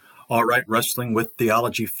All right, Wrestling with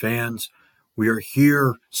Theology fans, we are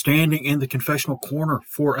here standing in the confessional corner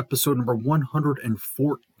for episode number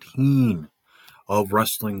 114 of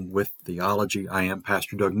Wrestling with Theology. I am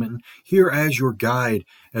Pastor Doug Minton, here as your guide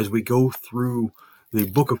as we go through the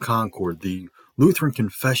Book of Concord, the Lutheran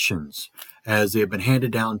Confessions, as they have been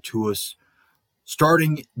handed down to us,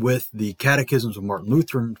 starting with the Catechisms of Martin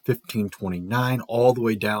Luther in 1529, all the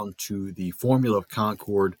way down to the Formula of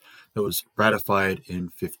Concord that was ratified in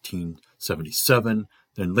 1577,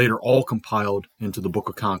 then later all compiled into the Book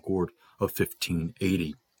of Concord of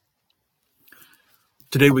 1580.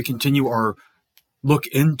 Today we continue our look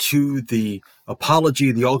into the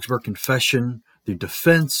apology, the Augsburg Confession, the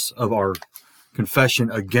defense of our confession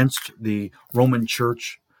against the Roman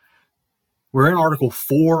Church. We're in Article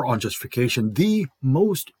 4 on justification, the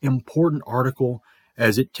most important article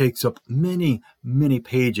as it takes up many, many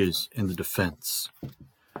pages in the defense.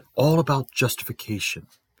 All about justification.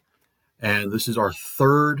 And this is our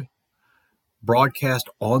third broadcast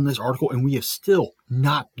on this article, and we have still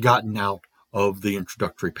not gotten out of the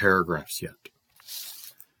introductory paragraphs yet.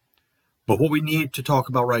 But what we need to talk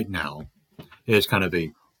about right now is kind of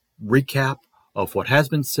a recap of what has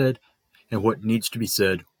been said and what needs to be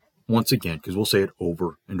said once again, because we'll say it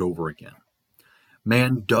over and over again.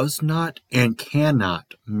 Man does not and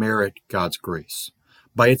cannot merit God's grace.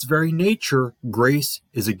 By its very nature, grace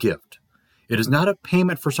is a gift. It is not a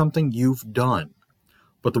payment for something you've done.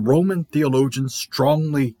 But the Roman theologians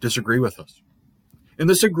strongly disagree with us. In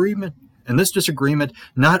this disagreement,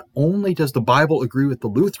 not only does the Bible agree with the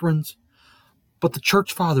Lutherans, but the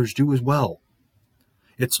church fathers do as well.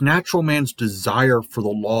 It's natural man's desire for the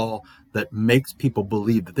law that makes people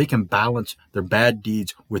believe that they can balance their bad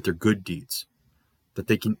deeds with their good deeds, that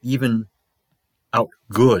they can even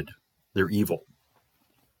outgood their evil.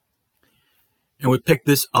 And we pick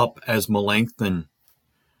this up as Melanchthon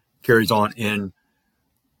carries on in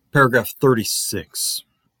paragraph 36.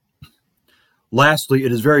 Lastly,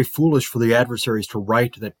 it is very foolish for the adversaries to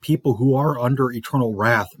write that people who are under eternal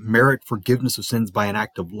wrath merit forgiveness of sins by an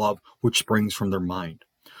act of love which springs from their mind.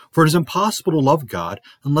 For it is impossible to love God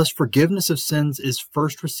unless forgiveness of sins is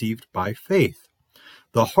first received by faith.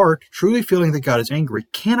 The heart, truly feeling that God is angry,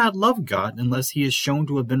 cannot love God unless he is shown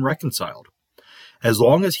to have been reconciled. As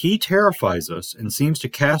long as he terrifies us and seems to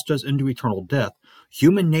cast us into eternal death,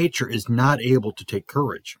 human nature is not able to take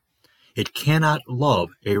courage. It cannot love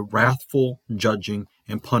a wrathful, judging,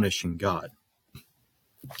 and punishing God.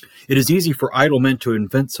 It is easy for idle men to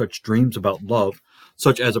invent such dreams about love,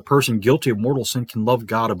 such as a person guilty of mortal sin can love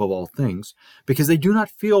God above all things, because they do not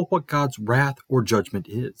feel what God's wrath or judgment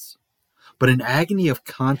is. But in agony of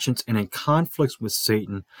conscience and in conflicts with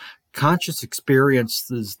Satan, conscience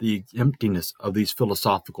experiences the emptiness of these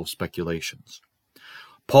philosophical speculations.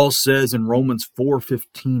 Paul says in Romans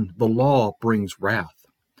 4:15, the law brings wrath.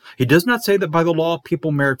 He does not say that by the law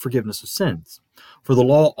people merit forgiveness of sins, for the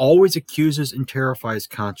law always accuses and terrifies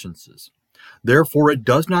consciences. Therefore it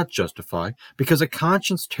does not justify, because a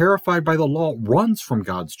conscience terrified by the law runs from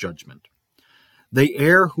God's judgment. They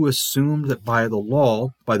err who assume that by the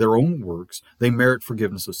law, by their own works, they merit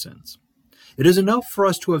forgiveness of sins. It is enough for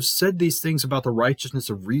us to have said these things about the righteousness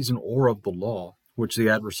of reason or of the law, which the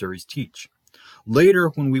adversaries teach. Later,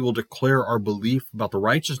 when we will declare our belief about the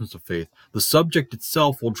righteousness of faith, the subject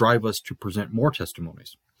itself will drive us to present more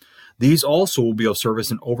testimonies. These also will be of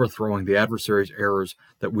service in overthrowing the adversaries' errors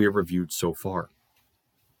that we have reviewed so far.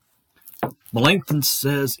 Melanchthon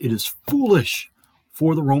says it is foolish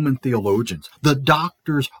for the Roman theologians, the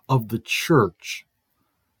doctors of the church,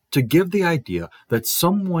 to give the idea that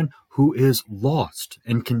someone who is lost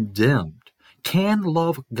and condemned can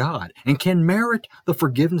love God and can merit the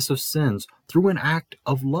forgiveness of sins through an act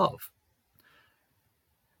of love.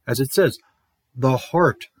 As it says, the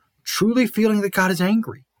heart, truly feeling that God is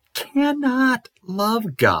angry, cannot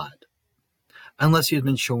love God unless he has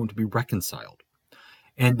been shown to be reconciled.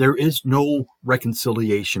 And there is no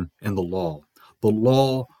reconciliation in the law. The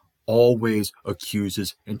law always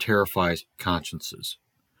accuses and terrifies consciences.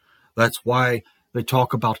 That's why they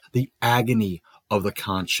talk about the agony of the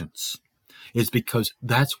conscience. It's because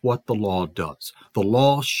that's what the law does. The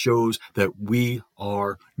law shows that we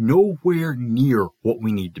are nowhere near what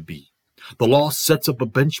we need to be. The law sets up a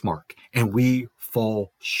benchmark, and we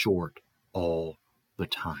fall short all the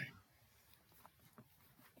time.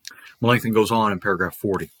 Melanchthon goes on in paragraph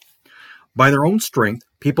 40. By their own strength,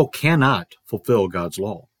 people cannot fulfill God's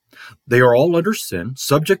law. They are all under sin,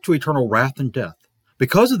 subject to eternal wrath and death.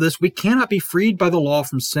 Because of this, we cannot be freed by the law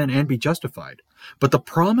from sin and be justified. But the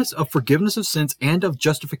promise of forgiveness of sins and of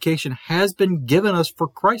justification has been given us for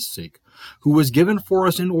Christ's sake, who was given for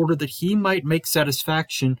us in order that he might make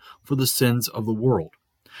satisfaction for the sins of the world.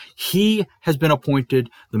 He has been appointed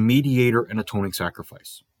the mediator and atoning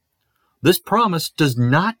sacrifice. This promise does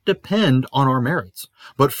not depend on our merits,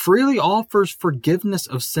 but freely offers forgiveness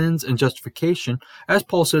of sins and justification, as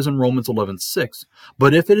Paul says in Romans 11:6.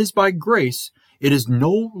 But if it is by grace, it is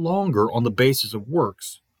no longer on the basis of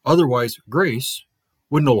works. Otherwise, grace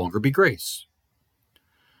would no longer be grace.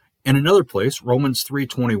 In another place, Romans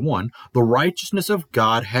 3:21, the righteousness of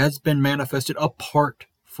God has been manifested apart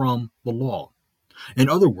from the law. In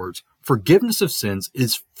other words, forgiveness of sins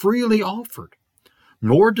is freely offered,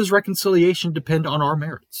 nor does reconciliation depend on our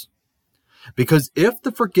merits. Because if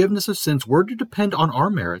the forgiveness of sins were to depend on our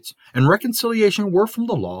merits and reconciliation were from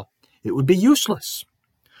the law, it would be useless.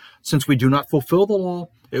 Since we do not fulfill the law,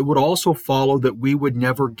 it would also follow that we would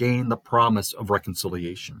never gain the promise of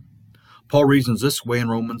reconciliation. Paul reasons this way in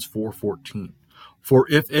Romans 4:14. For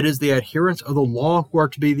if it is the adherents of the law who are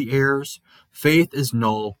to be the heirs, faith is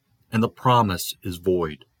null and the promise is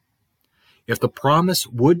void. If the promise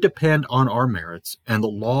would depend on our merits and the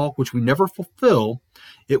law which we never fulfill,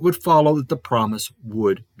 it would follow that the promise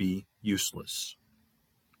would be useless.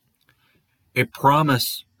 A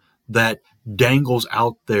promise that dangles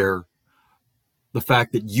out there the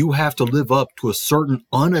fact that you have to live up to a certain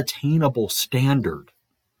unattainable standard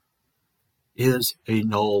is a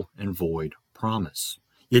null and void promise.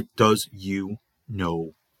 It does you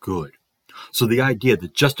no good. So the idea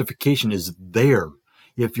that justification is there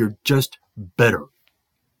if you're just better.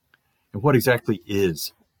 And what exactly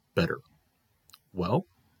is better? Well,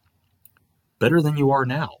 better than you are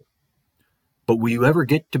now. But will you ever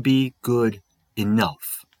get to be good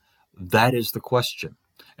enough? That is the question.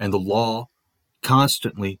 And the law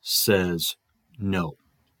constantly says no.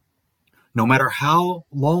 No matter how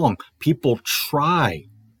long people try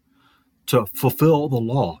to fulfill the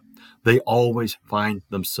law, they always find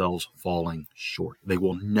themselves falling short. They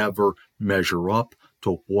will never measure up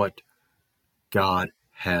to what God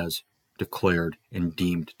has declared and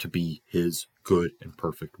deemed to be his good and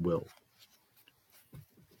perfect will.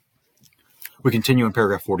 We continue in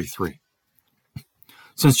paragraph 43.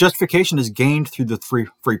 Since justification is gained through the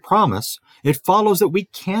free promise, it follows that we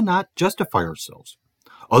cannot justify ourselves.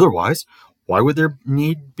 Otherwise, why would there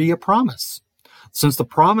need be a promise? Since the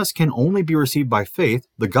promise can only be received by faith,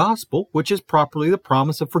 the gospel, which is properly the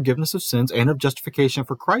promise of forgiveness of sins and of justification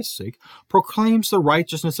for Christ's sake, proclaims the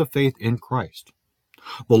righteousness of faith in Christ.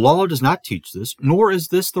 The law does not teach this, nor is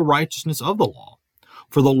this the righteousness of the law.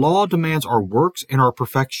 For the law demands our works and our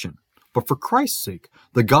perfection. But for Christ's sake,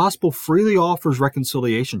 the gospel freely offers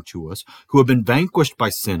reconciliation to us who have been vanquished by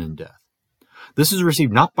sin and death. This is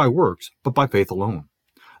received not by works, but by faith alone.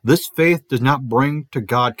 This faith does not bring to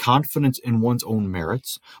God confidence in one's own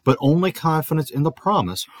merits, but only confidence in the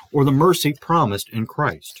promise or the mercy promised in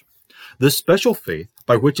Christ. This special faith,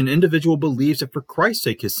 by which an individual believes that for Christ's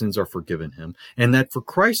sake his sins are forgiven him, and that for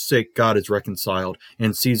Christ's sake God is reconciled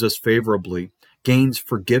and sees us favorably, gains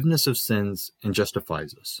forgiveness of sins and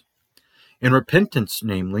justifies us. In repentance,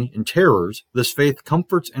 namely, in terrors, this faith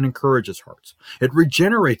comforts and encourages hearts. It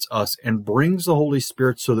regenerates us and brings the Holy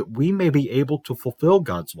Spirit so that we may be able to fulfill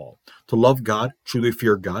God's law, to love God, truly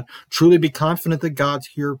fear God, truly be confident that God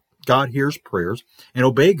hears prayers, and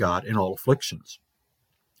obey God in all afflictions.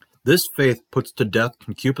 This faith puts to death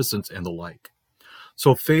concupiscence and the like.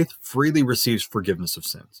 So faith freely receives forgiveness of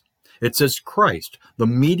sins. It says Christ, the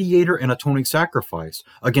mediator and atoning sacrifice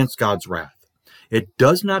against God's wrath. It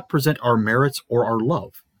does not present our merits or our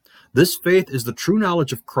love. This faith is the true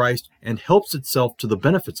knowledge of Christ and helps itself to the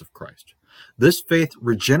benefits of Christ. This faith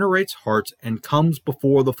regenerates hearts and comes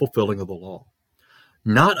before the fulfilling of the law.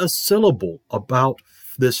 Not a syllable about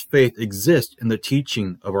this faith exists in the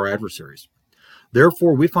teaching of our adversaries.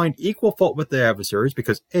 Therefore, we find equal fault with the adversaries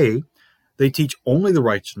because A, they teach only the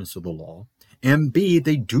righteousness of the law, and B,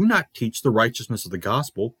 they do not teach the righteousness of the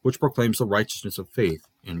gospel, which proclaims the righteousness of faith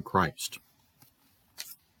in Christ.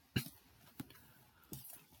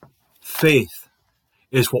 Faith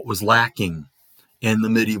is what was lacking in the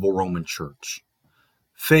medieval Roman Church.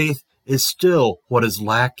 Faith is still what is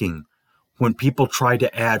lacking when people try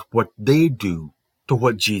to add what they do to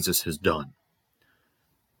what Jesus has done.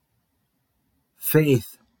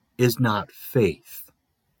 Faith is not faith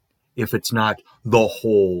if it's not the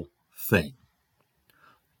whole thing.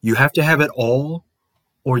 You have to have it all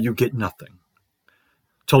or you get nothing.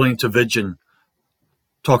 Tullian Tchividjian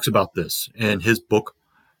talks about this in his book,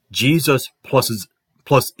 Jesus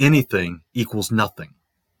plus anything equals nothing.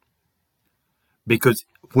 Because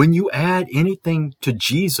when you add anything to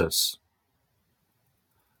Jesus,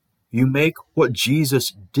 you make what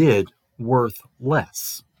Jesus did worth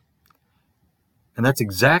less. And that's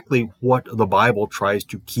exactly what the Bible tries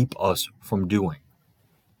to keep us from doing.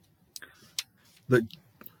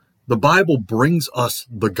 The Bible brings us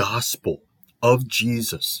the gospel of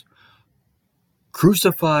Jesus,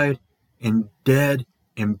 crucified and dead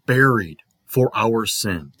and buried for our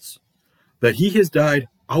sins, that he has died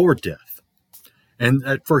our death, and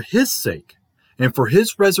that for his sake and for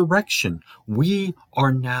his resurrection, we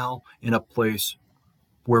are now in a place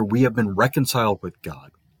where we have been reconciled with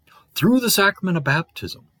God through the sacrament of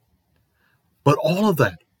baptism. But all of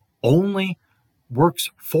that only works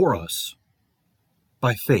for us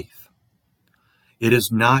by faith. It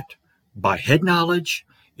is not by head knowledge.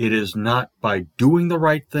 It is not by doing the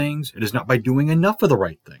right things. It is not by doing enough of the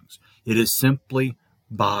right things. It is simply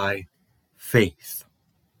by faith.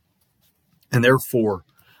 And therefore,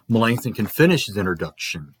 Melanchthon can finish his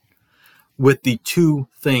introduction with the two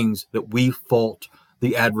things that we fault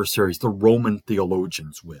the adversaries, the Roman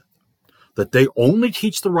theologians, with. That they only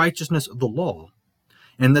teach the righteousness of the law,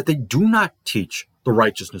 and that they do not teach the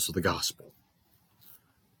righteousness of the gospel.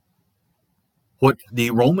 What the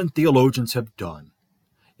Roman theologians have done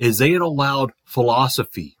is they had allowed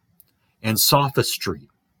philosophy and sophistry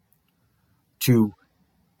to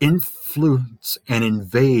influence and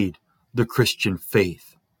invade the Christian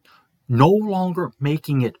faith, no longer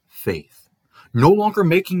making it faith, no longer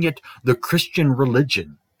making it the Christian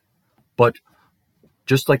religion, but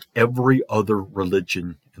just like every other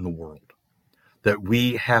religion in the world, that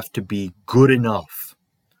we have to be good enough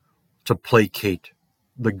to placate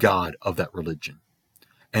the God of that religion.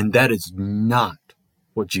 And that is not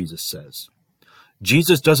what Jesus says.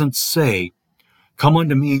 Jesus doesn't say, "Come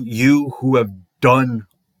unto me, you who have done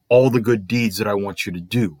all the good deeds that I want you to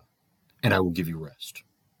do, and I will give you rest."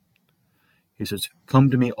 He says,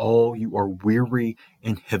 "Come to me, all you are weary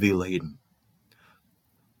and heavy laden."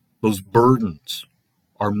 Those burdens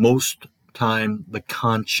are most time the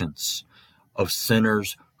conscience of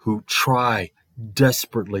sinners who try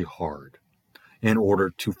desperately hard in order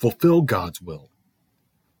to fulfill God's will,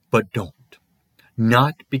 but don't.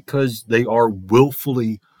 Not because they are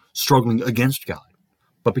willfully struggling against God,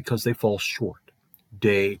 but because they fall short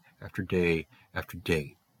day after day after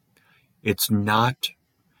day. It's not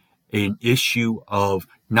an issue of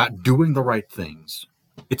not doing the right things.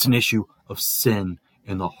 It's an issue of sin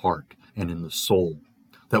in the heart and in the soul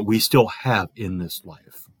that we still have in this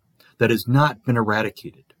life that has not been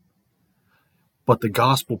eradicated. But the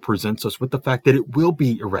gospel presents us with the fact that it will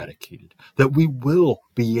be eradicated, that we will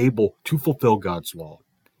be able to fulfill God's law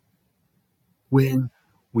when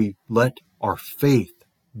we let our faith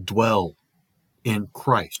dwell in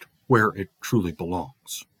Christ where it truly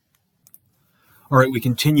belongs. All right, we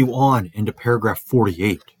continue on into paragraph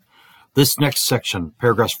 48. This next section,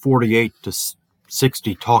 paragraphs 48 to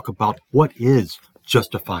 60, talk about what is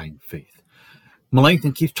justifying faith.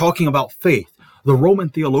 Melanchthon keeps talking about faith. The Roman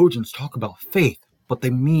theologians talk about faith, but they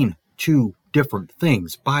mean two different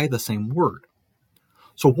things by the same word.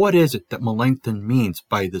 So what is it that Melanchthon means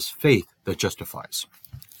by this faith that justifies?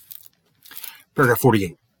 Paragraph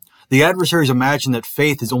 48. The adversaries imagine that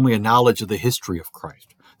faith is only a knowledge of the history of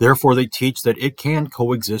Christ. Therefore, they teach that it can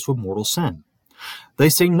coexist with mortal sin. They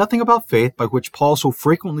say nothing about faith, by which Paul so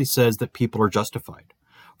frequently says that people are justified.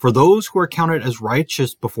 For those who are counted as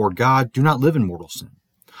righteous before God do not live in mortal sin.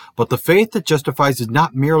 But the faith that justifies is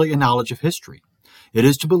not merely a knowledge of history. It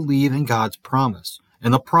is to believe in God's promise,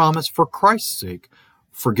 and the promise for Christ's sake,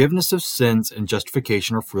 forgiveness of sins and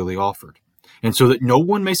justification are freely offered. And so that no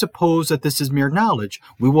one may suppose that this is mere knowledge,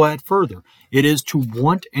 we will add further. It is to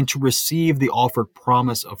want and to receive the offered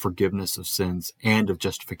promise of forgiveness of sins and of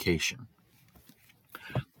justification.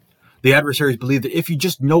 The adversaries believe that if you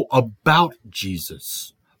just know about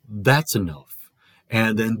Jesus, that's enough.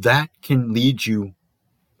 And then that can lead you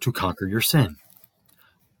to conquer your sin.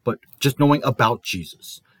 But just knowing about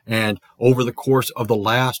Jesus. And over the course of the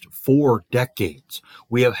last 4 decades,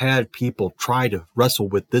 we have had people try to wrestle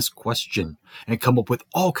with this question and come up with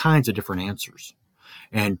all kinds of different answers.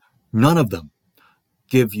 And none of them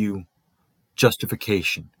give you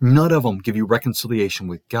justification. None of them give you reconciliation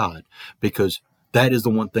with God, because that is the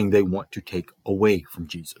one thing they want to take away from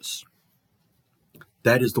Jesus.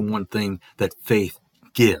 That is the one thing that faith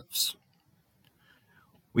gives.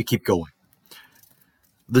 We keep going.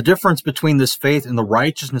 The difference between this faith and the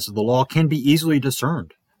righteousness of the law can be easily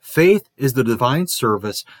discerned. Faith is the divine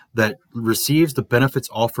service that receives the benefits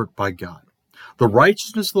offered by God. The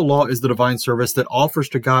righteousness of the law is the divine service that offers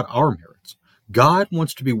to God our merits. God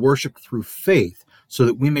wants to be worshipped through faith so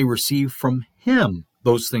that we may receive from Him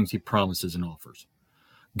those things He promises and offers.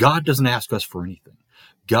 God doesn't ask us for anything.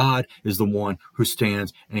 God is the one who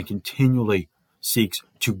stands and continually seeks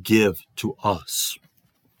to give to us.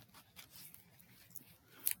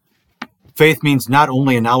 Faith means not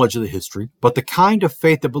only a knowledge of the history, but the kind of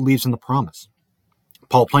faith that believes in the promise.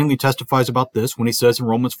 Paul plainly testifies about this when he says in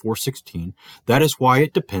Romans 4:16, that is why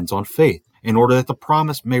it depends on faith, in order that the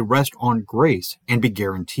promise may rest on grace and be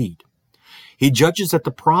guaranteed. He judges that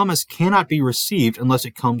the promise cannot be received unless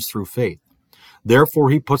it comes through faith. Therefore,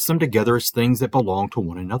 he puts them together as things that belong to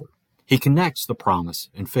one another. He connects the promise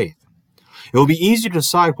and faith. It will be easy to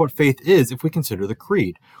decide what faith is if we consider the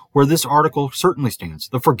creed, where this article certainly stands,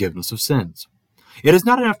 the forgiveness of sins. It is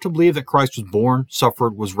not enough to believe that Christ was born,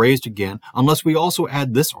 suffered, was raised again, unless we also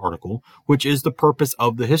add this article, which is the purpose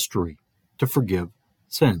of the history, to forgive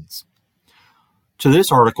sins. To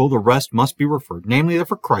this article, the rest must be referred, namely that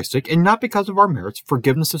for Christ's sake, and not because of our merits,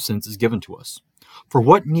 forgiveness of sins is given to us. For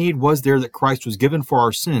what need was there that Christ was given for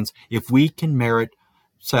our sins if we can merit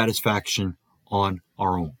satisfaction on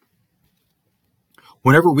our own?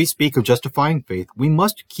 Whenever we speak of justifying faith, we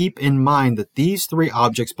must keep in mind that these three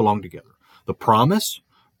objects belong together: the promise,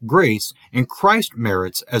 grace, and Christ's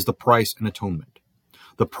merits as the price and atonement.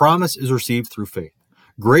 The promise is received through faith.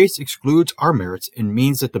 Grace excludes our merits and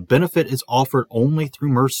means that the benefit is offered only through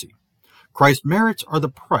mercy. Christ's merits are the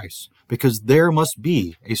price because there must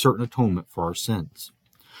be a certain atonement for our sins.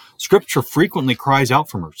 Scripture frequently cries out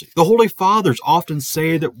for mercy. The Holy Fathers often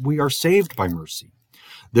say that we are saved by mercy.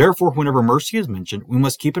 Therefore, whenever mercy is mentioned, we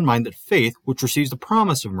must keep in mind that faith, which receives the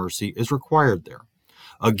promise of mercy, is required there.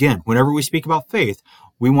 Again, whenever we speak about faith,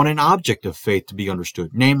 we want an object of faith to be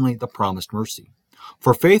understood, namely the promised mercy.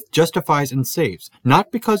 For faith justifies and saves,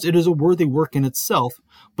 not because it is a worthy work in itself,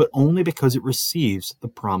 but only because it receives the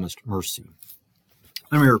promised mercy.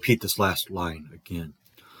 Let me repeat this last line again.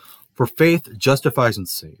 For faith justifies and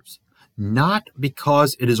saves, not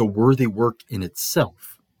because it is a worthy work in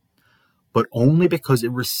itself, but only because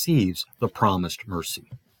it receives the promised mercy.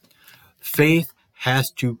 Faith has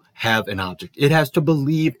to have an object. It has to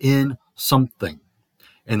believe in something.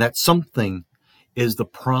 And that something is the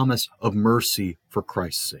promise of mercy for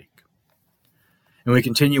Christ's sake. And we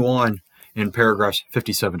continue on in paragraphs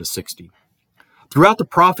 57 to 60. Throughout the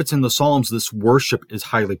prophets and the Psalms, this worship is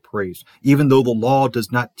highly praised, even though the law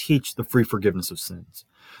does not teach the free forgiveness of sins.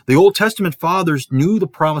 The Old Testament fathers knew the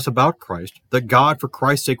promise about Christ, that God, for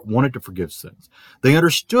Christ's sake, wanted to forgive sins. They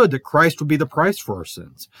understood that Christ would be the price for our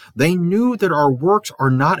sins. They knew that our works are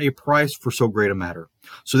not a price for so great a matter.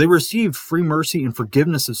 So they received free mercy and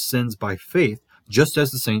forgiveness of sins by faith, just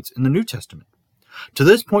as the saints in the New Testament. To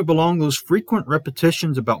this point belong those frequent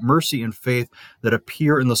repetitions about mercy and faith that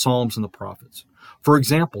appear in the Psalms and the prophets. For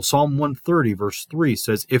example, Psalm 130, verse 3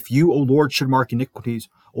 says, "If you, O Lord, should mark iniquities,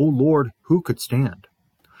 O Lord, who could stand?"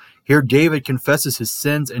 Here David confesses his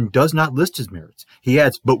sins and does not list his merits. He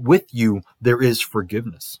adds, "But with you there is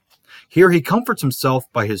forgiveness." Here he comforts himself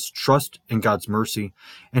by his trust in God's mercy,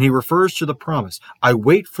 and he refers to the promise, "I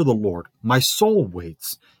wait for the Lord, my soul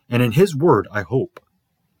waits, and in his word I hope."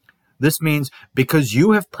 This means, because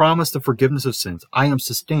you have promised the forgiveness of sins, I am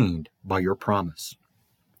sustained by your promise.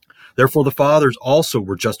 Therefore the fathers also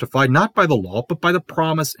were justified not by the law, but by the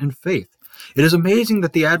promise and faith. It is amazing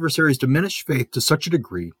that the adversaries diminish faith to such a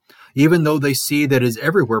degree, even though they see that it is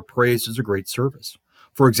everywhere praised as a great service.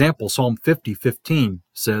 For example, Psalm 50:15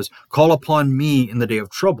 says, "Call upon me in the day of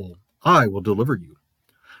trouble, I will deliver you."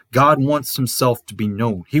 God wants himself to be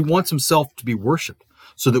known. He wants himself to be worshipped,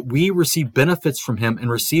 so that we receive benefits from him and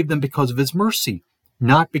receive them because of his mercy,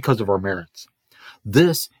 not because of our merits.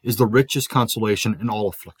 This is the richest consolation in all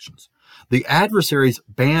afflictions. The adversaries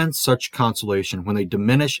ban such consolation when they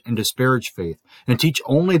diminish and disparage faith and teach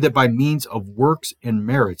only that by means of works and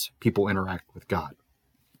merits people interact with God.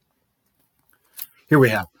 Here we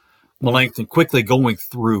have Melanchthon quickly going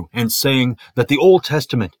through and saying that the Old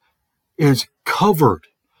Testament is covered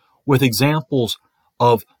with examples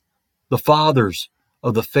of the fathers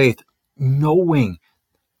of the faith knowing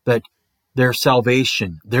that their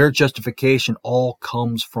salvation, their justification all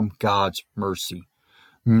comes from God's mercy,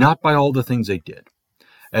 not by all the things they did.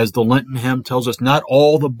 As the Lenten hymn tells us, not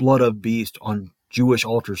all the blood of beast on Jewish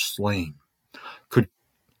altars slain could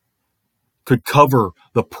cover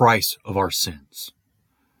the price of our sins.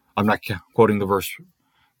 I'm not quoting the verse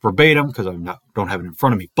verbatim because I don't have it in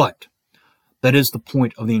front of me, but that is the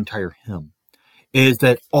point of the entire hymn, is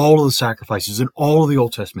that all of the sacrifices in all of the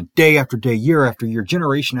Old Testament, day after day, year after year,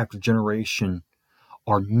 generation after generation,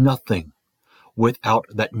 are nothing without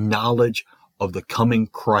that knowledge of the coming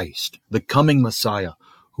Christ, the coming Messiah,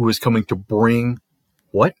 who is coming to bring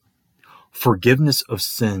what? Forgiveness of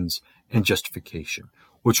sins and justification,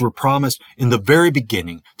 which were promised in the very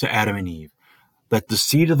beginning to Adam and Eve, that the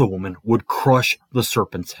seed of the woman would crush the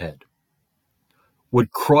serpent's head.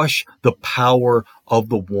 would crush the power of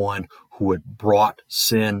the one who had brought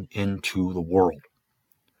sin into the world.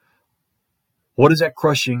 What is that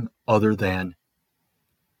crushing other than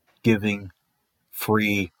giving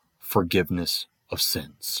free forgiveness of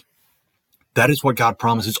sins? That is what God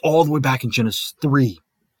promises all the way back in Genesis 3.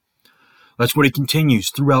 That's what he continues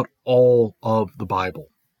throughout all of the Bible.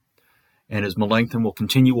 And as Melanchthon will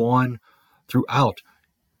continue on throughout,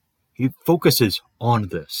 he focuses on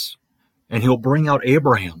this. And he'll bring out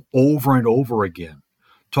Abraham over and over again,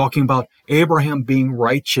 talking about Abraham being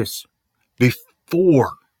righteous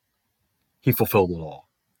before he fulfilled the law,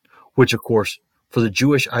 which, of course, for the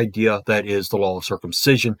Jewish idea, that is the law of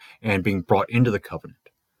circumcision and being brought into the covenant.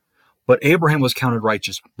 But Abraham was counted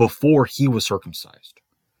righteous before he was circumcised.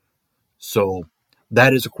 So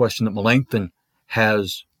that is a question that Melanchthon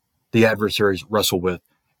has the adversaries wrestle with,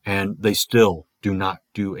 and they still do not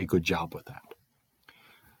do a good job with that.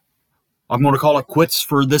 I'm going to call it quits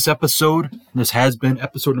for this episode. This has been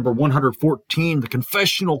episode number 114, the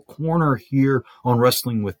Confessional Corner here on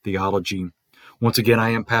Wrestling with Theology. Once again,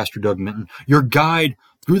 I am Pastor Doug Minton, your guide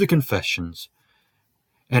through the Confessions.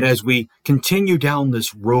 And as we continue down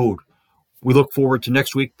this road, we look forward to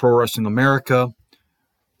next week, Pro Wrestling America.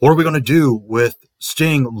 What are we going to do with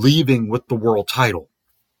Sting leaving with the world title?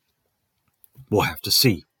 We'll have to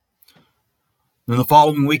see. Then the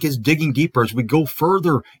following week is Digging Deeper as we go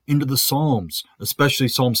further into the Psalms, especially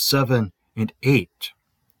Psalms 7 and 8.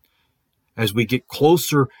 As we get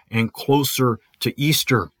closer and closer to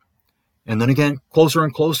Easter, and then again closer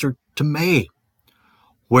and closer to May,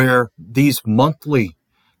 where these monthly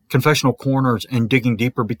Confessional Corners and Digging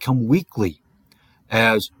Deeper become weekly,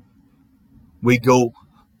 as we go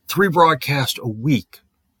 3 broadcasts a week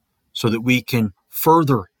so that we can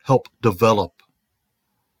further help develop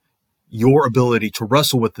your ability to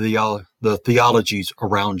wrestle with the theologies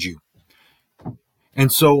around you.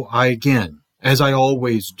 And so I, again, as I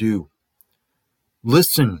always do,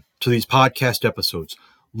 listen to these podcast episodes.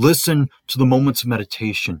 Listen to the moments of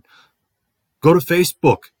meditation. Go to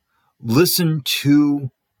Facebook. Listen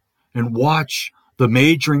to and watch the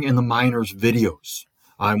Majoring and the Minors videos.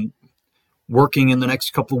 I'm working in the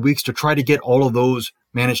next couple of weeks to try to get all of those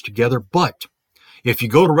managed together. But if you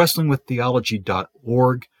go to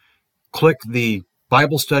wrestlingwiththeology.org, click the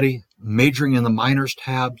Bible study, Majoring in the Minors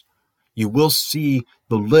tab, you will see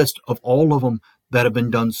the list of all of them that have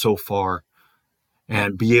been done so far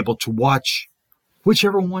and be able to watch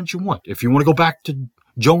whichever ones you want. If you want to go back to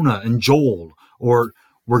Jonah and Joel, or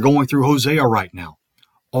we're going through Hosea right now,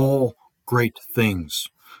 all great things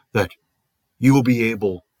that you will be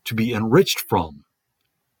able to be enriched from.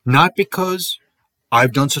 Not because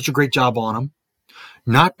I've done such a great job on them,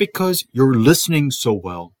 not because you're listening so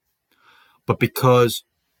well, but because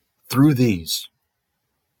through these,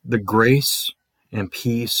 the grace and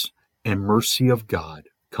peace and mercy of God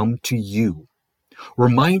come to you,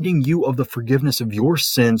 reminding you of the forgiveness of your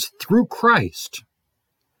sins through Christ,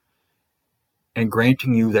 and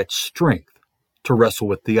granting you that strength to wrestle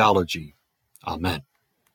with theology. Amen.